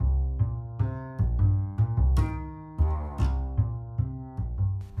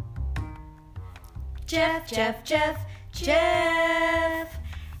Jeff. Hey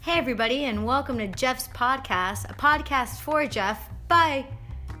everybody, and welcome to Jeff's podcast, a podcast for Jeff by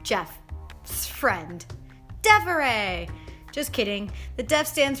Jeff's friend, Deveray. Just kidding. The Def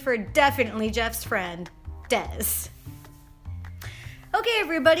stands for definitely Jeff's friend, Des. Okay,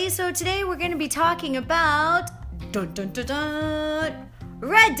 everybody, so today we're going to be talking about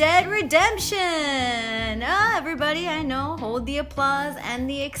Red Dead Redemption. Everybody, I know, hold the applause and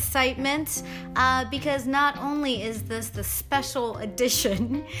the excitement because not only is this the special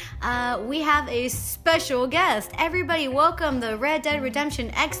edition, we have a special guest. Everybody, welcome the Red Dead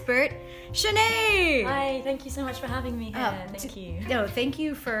Redemption expert, Shanae. Hi, thank you so much for having me here. Thank you. No, thank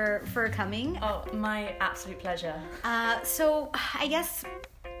you for coming. Oh, my absolute pleasure. So, I guess,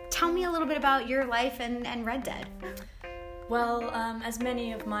 tell me a little bit about your life and Red Dead. Well, as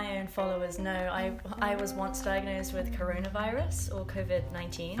many of my own followers know, I was once diagnosed with coronavirus or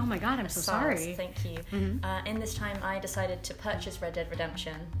COVID-19. Oh my god, I'm so sorry. Thank you. Mm-hmm. In this time, I decided to purchase Red Dead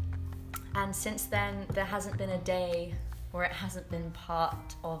Redemption. And since then, there hasn't been a day where it hasn't been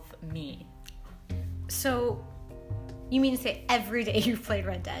part of me. So, you mean to say every day you've played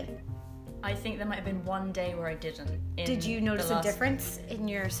Red Dead? I think there might have been one day where I didn't. Did you notice a difference in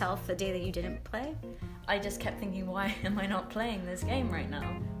yourself the day that you didn't play? I just kept thinking, why am I not playing this game right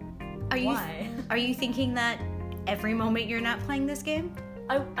now? Why? Are you thinking that every moment you're not playing this game?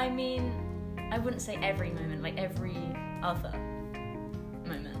 I mean, I wouldn't say every moment, like every other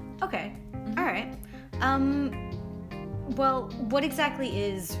moment. Okay. Mm-hmm. All right. Well, what exactly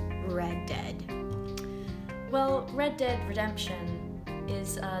is Red Dead? Well, Red Dead Redemption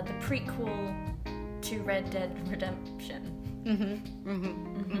is the prequel to Red Dead Redemption.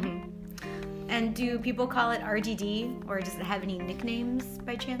 And do people call it RDD, or does it have any nicknames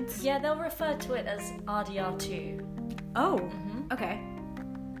by chance? Yeah, they'll refer to it as RDR2. Oh, okay.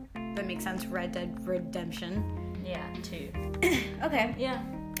 That makes sense. Red Dead Redemption. Yeah, 2. Okay. Yeah.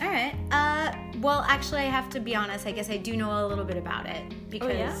 All right. Well, actually, I have to be honest. I guess I do know a little bit about it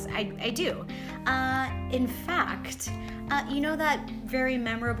because I do. In fact, you know that very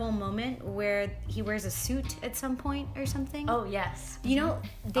memorable moment where he wears a suit at some point or something? Oh, yes. You know,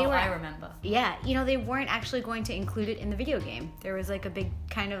 I remember. Yeah, you know, they weren't actually going to include it in the video game. There was like a big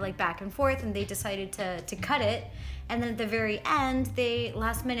kind of like back and forth, and they decided to cut it. And then at the very end,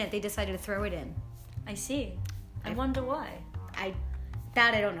 last minute, they decided to throw it in. I see. I wonder why. I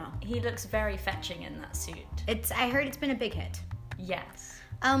don't know. He looks very fetching in that suit. I heard it's been a big hit. Yes.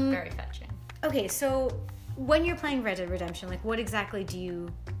 Very fetching. Okay, so when you're playing Red Dead Redemption, like what exactly do you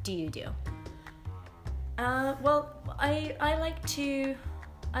do? Well, I like to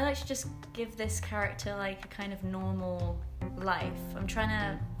just give this character like a kind of normal life. I'm trying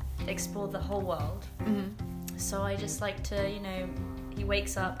to explore the whole world. So I just like to, he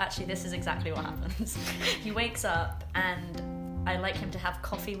wakes up. Actually, this is exactly what happens. He wakes up and I like him to have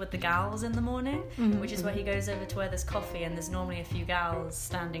coffee with the gals in the morning, which is where he goes over to where there's coffee and there's normally a few gals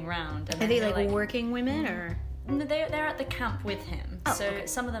standing around. And are they like working women or? No, they're at the camp with him. Oh, so okay.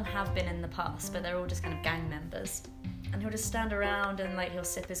 Some of them have been in the past, but they're all just kind of gang members. And he'll just stand around and like he'll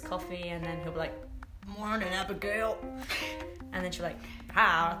sip his coffee and then he'll be like, "Morning, Abigail." And then she'll like,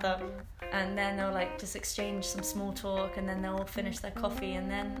 "Hi, Arthur." And then they'll like just exchange some small talk and then they'll all finish their coffee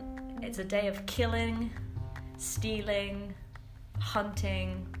and then it's a day of killing, stealing,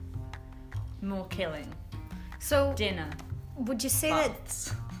 hunting, more killing. So dinner. Would you say baths.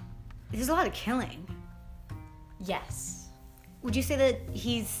 that there's a lot of killing? Yes. Would you say that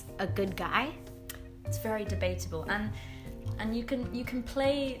he's a good guy? It's very debatable, and you can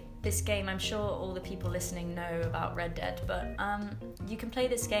play this game. I'm sure all the people listening know about Red Dead, but you can play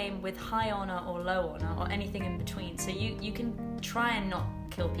this game with high honor or low honor or anything in between. So you can try and not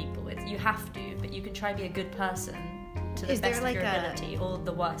kill people. You have to, but you can try to be a good person to the best of your ability, or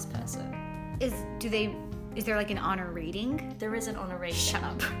the worst person. Is there like an honor rating? There is an honor rating. Shut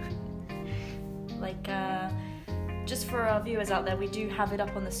up. Like, just for our viewers out there, we do have it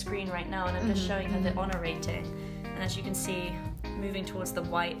up on the screen right now, and I'm just showing her the honor rating. And as you can see, moving towards the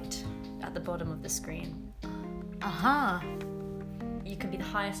white at the bottom of the screen. You can be the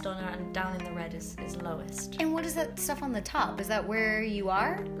highest honor, and down in the red is lowest. And what is that stuff on the top? Is that where you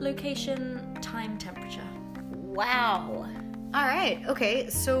are? Location, time, temperature. Wow. All right. Okay.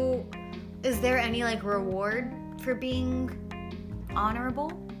 So, is there any like reward for being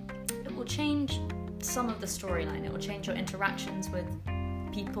honorable? It will change some of the storyline. It will change your interactions with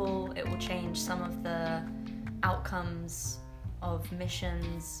people. It will change some of the outcomes of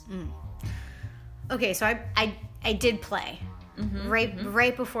missions. Okay, so I did play.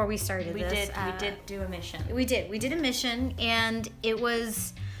 Right before we started this. We did do a mission. We did a mission, and there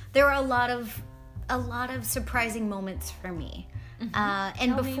were a lot of a lot of surprising moments for me. And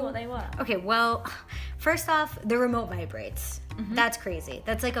Tell me what they were. Okay, well, first off, the remote vibrates. That's crazy.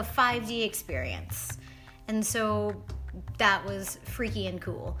 That's like a 5D experience. And so that was freaky and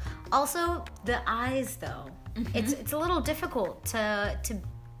cool. Also, the eyes, though. It's a little difficult to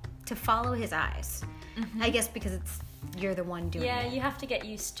follow his eyes. I guess because you're the one doing it. Yeah, you have to get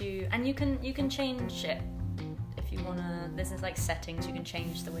used to, and you can change it if you wanna. This is like settings. You can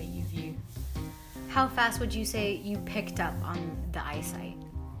change the way you view. How fast would you say you picked up on the eyesight?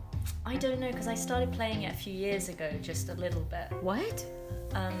 I don't know, because I started playing it a few years ago, just a little bit. What?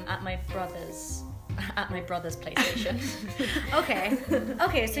 At my brother's PlayStation. Okay.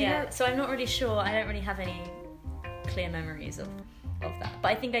 So yeah. So I'm not really sure. I don't really have any clear memories of that. But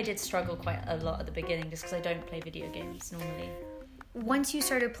I think I did struggle quite a lot at the beginning, just because I don't play video games normally. Once you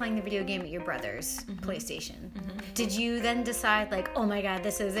started playing the video game at your brother's PlayStation, did you then decide, like, oh my god,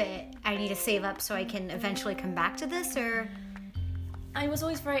 this is it, I need to save up so I can eventually come back to this, or? I was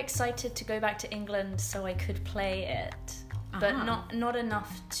always very excited to go back to England so I could play it, but not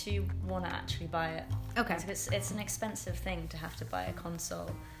enough to want to actually buy it. Okay. It's an expensive thing to have to buy a console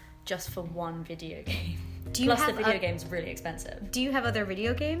just for one video game. Plus the video game's really expensive. Do you have other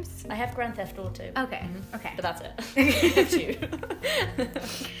video games? I have Grand Theft Auto. Okay. But that's it. I have two.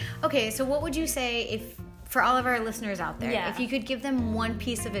 Okay, so what would you say, if for all of our listeners out there, Yeah. if you could give them one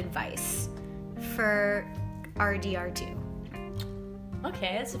piece of advice for RDR2?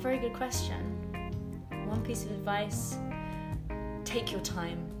 Okay, that's a very good question. One piece of advice: take your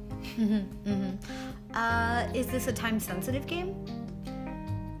time. Is this a time-sensitive game?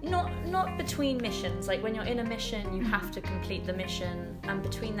 Not between missions. Like when you're in a mission, you have to complete the mission, and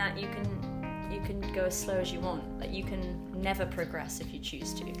between that, you can go as slow as you want. Like you can never progress if you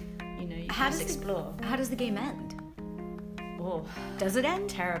choose to. You know, you can just explore. How does the game end? Oh, does it end?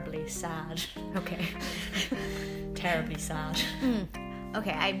 Terribly sad. Okay. Terribly sad.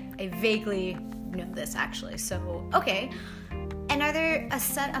 Okay, I vaguely know this actually. So, okay. And are there a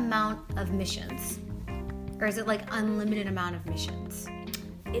set amount of missions? Or is it like unlimited amount of missions?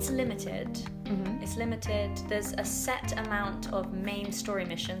 It's limited. It's limited. There's a set amount of main story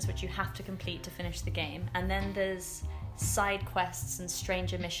missions which you have to complete to finish the game. And then there's side quests and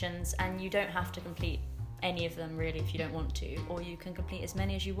stranger missions, and you don't have to complete any of them really if you don't want to. Or you can complete as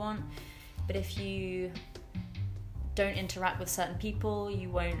many as you want. But if you don't interact with certain people, you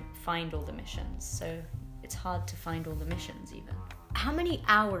won't find all the missions. So it's hard to find all the missions even. How many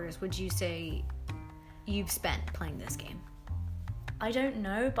hours would you say you've spent playing this game? I don't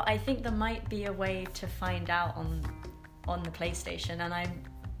know, but I think there might be a way to find out on the PlayStation, and I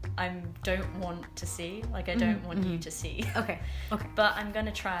don't want to see. Like I don't want you to see. Okay. But I'm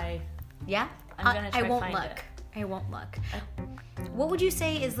gonna try. Yeah? I'm gonna try I won't find look. it. I won't look. What would you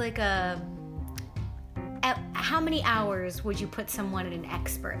say is like at how many hours would you put someone at an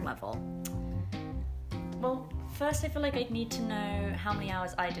expert level? Well, first I feel like I'd need to know how many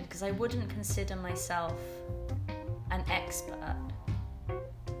hours I did, because I wouldn't consider myself an expert.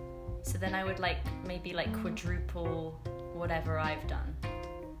 So then I would maybe quadruple whatever I've done.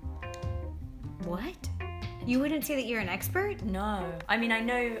 What? You wouldn't say that you're an expert? No. I mean, I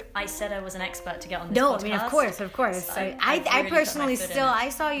know I said I was an expert to get on this No, podcast. I mean, of course. So I personally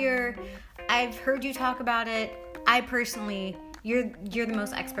I've heard you talk about it. I personally, you're the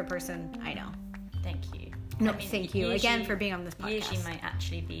most expert person I know. Thank you. No, thank you again for being on this podcast. Yuji might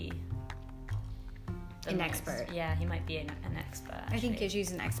actually be an expert. Yeah, he might be an expert. Actually. I think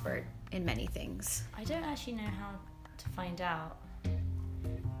Yuji's an expert in many things. I don't actually know how to find out,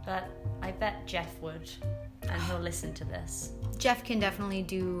 but I bet Jeff would, and he'll listen to this. Jeff can definitely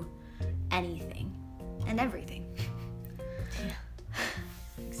do anything and everything. Yeah,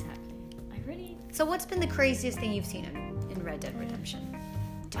 exactly. So what's been the craziest thing you've seen in Red Dead Redemption?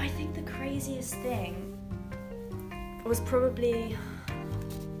 I think the craziest thing was probably...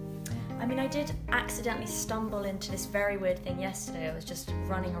 I mean, I did accidentally stumble into this very weird thing yesterday. I was just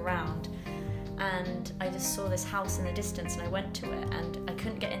running around and I just saw this house in the distance, and I went to it, and I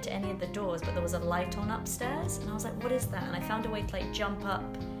couldn't get into any of the doors, but there was a light on upstairs, and I was like, what is that? And I found a way to jump up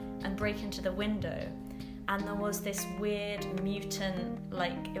and break into the window, and there was this weird mutant,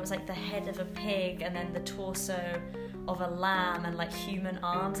 it was the head of a pig and then the torso of a lamb and human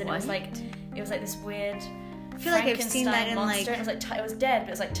arms, and what? it was this weird... I feel like I've seen that in monster. It was it was dead,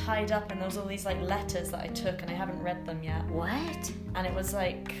 but it was tied up, and there was all these letters that I took, and I haven't read them yet. What? And it was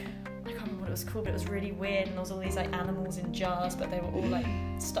I can't remember what it was called, but it was really weird, and there was all these animals in jars, but they were all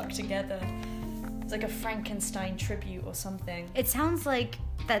stuck together. It was a Frankenstein tribute or something. It sounds like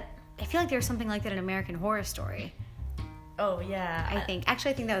that. I feel like there's something like that in American Horror Story. Oh, yeah. I think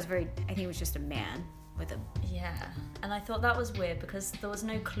it was just a man with a... Yeah. And I thought that was weird because there was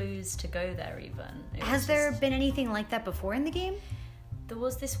no clues to go there even. Has there been anything like that before in the game? There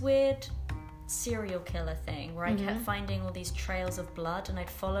was this weird serial killer thing where I kept finding all these trails of blood and I'd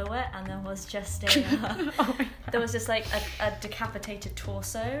follow it, and there was just there was just like a decapitated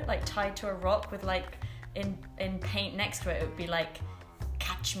torso like tied to a rock with like in paint next to it. It would be like,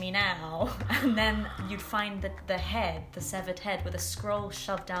 catch me now, and then you'd find the severed head with a scroll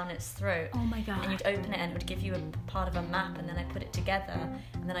shoved down its throat. Oh my god. And you'd open it and it would give you a part of a map, and then I put it together,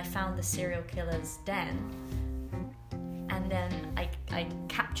 and then I found the serial killer's den, and then I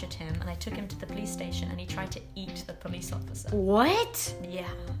captured him and I took him to the police station, and he tried to eat the police officer. What? Yeah.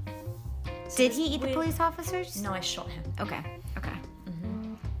 So Did he eat the police officers? No, I shot him. Okay.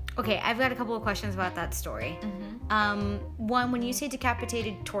 Okay, I've got a couple of questions about that story. One, when you say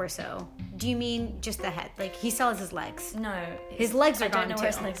decapitated torso, do you mean just the head? Like, he still has his legs? No. His legs are gone, too. I don't know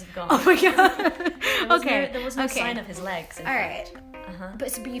where his legs have gone. Oh my god. There was no sign of his legs. All right.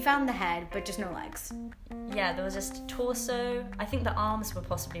 But you found the head, but just no legs. Yeah, there was just torso. I think the arms were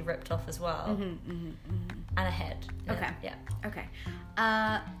possibly ripped off as well. And a head. Okay. Yeah. Okay.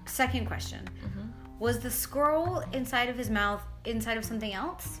 Second question. Was the scroll inside of his mouth inside of something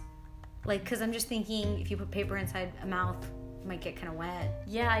else? Like, because I'm just thinking if you put paper inside a mouth, it might get kind of wet.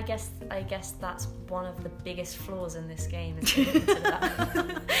 Yeah, I guess that's one of the biggest flaws in this game. Is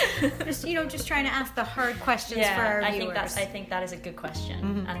that. just trying to ask the hard questions for our viewers. I think that is a good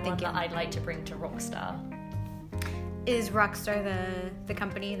question, and one that I'd like to bring to Rockstar. Is Rockstar the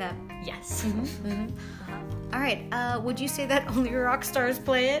company that? Yes. All right. Would you say that only Rockstars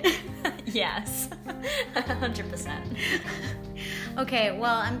play it? Yes. 100%. Okay.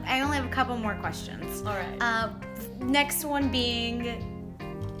 Well, I only have a couple more questions. All right. Next one being,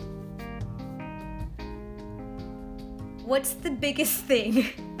 what's the biggest thing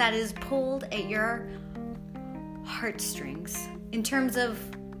that is pulled at your heartstrings in terms of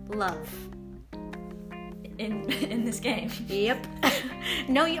love? In this game? Yep.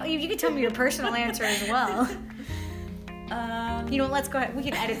 No, you can tell me your personal answer as well. You know what, let's go ahead. We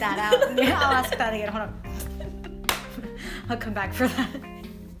can edit that out. I'll ask that again. Hold on. I'll come back for that.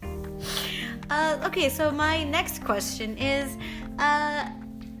 Okay, so my next question is,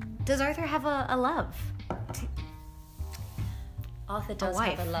 does Arthur have a love? Arthur does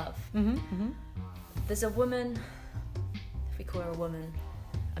have a love. There's a woman, if we call her a woman,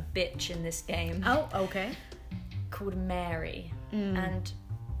 a bitch in this game. Oh, okay. Called Mary. And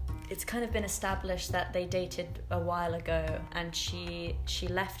it's kind of been established that they dated a while ago, and she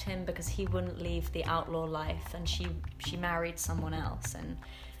left him because he wouldn't leave the outlaw life, and she married someone else and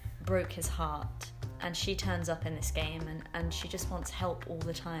broke his heart. And she turns up in this game and she just wants help all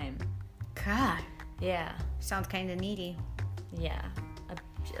the time. God. Yeah. Sounds kind of needy. Yeah.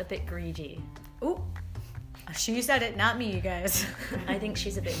 A bit greedy. Ooh. She said it, not me, you guys. I think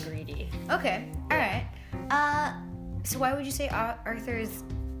she's a bit greedy. Okay. All right. So why would you say Arthur's,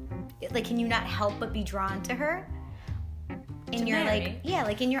 like, can you not help but be drawn to her? In your Mary?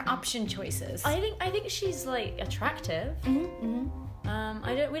 Like in your option choices. I think she's like attractive.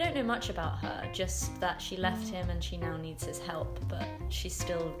 We don't know much about her, just that she left him and she now needs his help, but she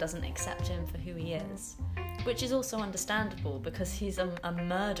still doesn't accept him for who he is, which is also understandable because he's a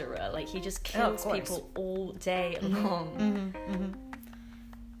murderer. Like, he just kills people all day long.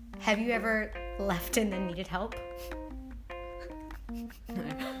 Have you ever left and then needed help? No.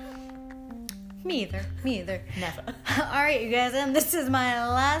 Me either. Never. Alright, you guys, and this is my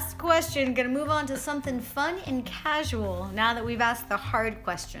last question. Gonna move on to something fun and casual now that we've asked the hard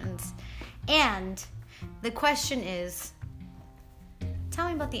questions. And the question is, tell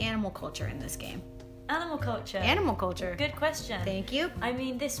me about the animal culture in this game. Animal culture. Animal culture. Good question. Thank you. I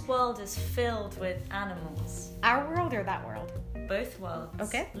mean, this world is filled with animals. Our world or that world? Both worlds.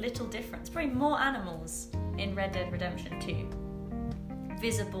 Okay. Little difference. Probably more animals in Red Dead Redemption 2.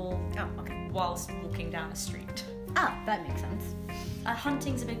 Visible. Oh, okay. Whilst walking down a street. Oh, that makes sense.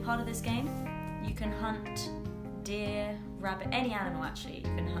 Hunting's a big part of this game. You can hunt deer, rabbit, any animal actually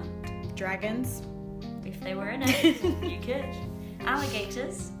you can hunt. Dragons? If they were in it, you could.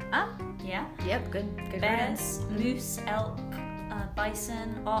 Alligators. Oh. Yeah. Yep, good. Bears, moose, elk,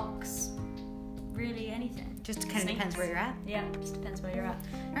 bison, ox, really anything. Just kind of depends where you're at. Yeah, just depends where you're at.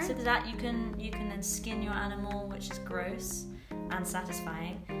 Right. So that you can then skin your animal, which is gross and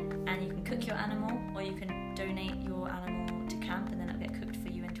satisfying, and you can cook your animal, or you can donate your animal to camp and then it'll get cooked for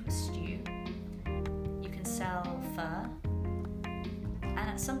you into a stew. You can sell fur, and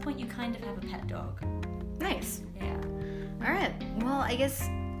at some point you kind of have a pet dog. Nice. Yeah. Alright, well, I guess...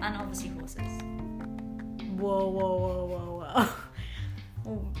 And obviously horses. Whoa.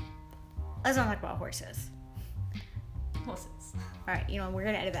 Well, let's not talk about horses. Horses. All right, we're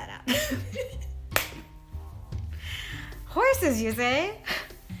gonna edit that out. Horses, you say?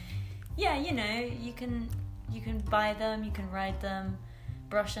 Yeah, you can buy them, you can ride them,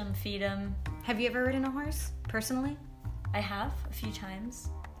 brush them, feed them. Have you ever ridden a horse, personally? I have, a few times.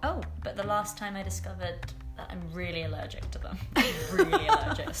 Oh. But the last time I discovered that I'm really allergic to them. I'm really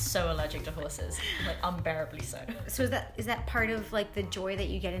allergic. So allergic to horses. Like, unbearably so. So is that part of, like, the joy that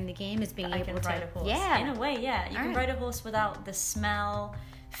you get in the game is being able to... ride a horse. Yeah. In a way, yeah. You can ride a horse without the smell,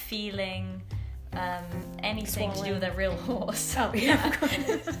 feeling, anything to do with a real horse. Oh, yeah.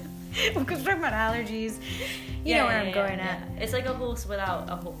 Because we're talking about allergies. You know where I'm going at. It's like a horse without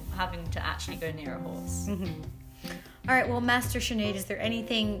having to actually go near a horse. Mm-hmm. All right, well, Master Sinead, is there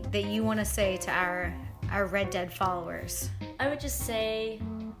anything that you want to say to our Red Dead followers? I would just say,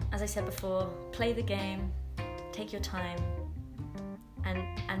 as I said before, play the game, take your time,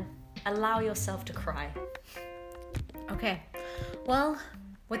 and allow yourself to cry. Okay. Well,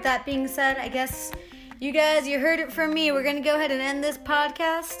 with that being said, I guess you guys, you heard it from me. We're going to go ahead and end this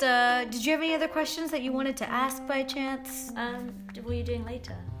podcast. Did you have any other questions that you wanted to ask by chance? What are you doing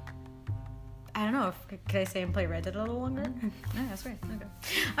later? I don't know. Could I stay and play Red Dead a little longer? No, that's right. Okay.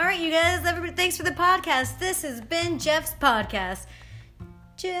 All right, you guys. Everybody, thanks for the podcast. This has been Jeff's podcast.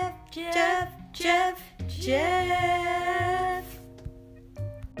 Jeff.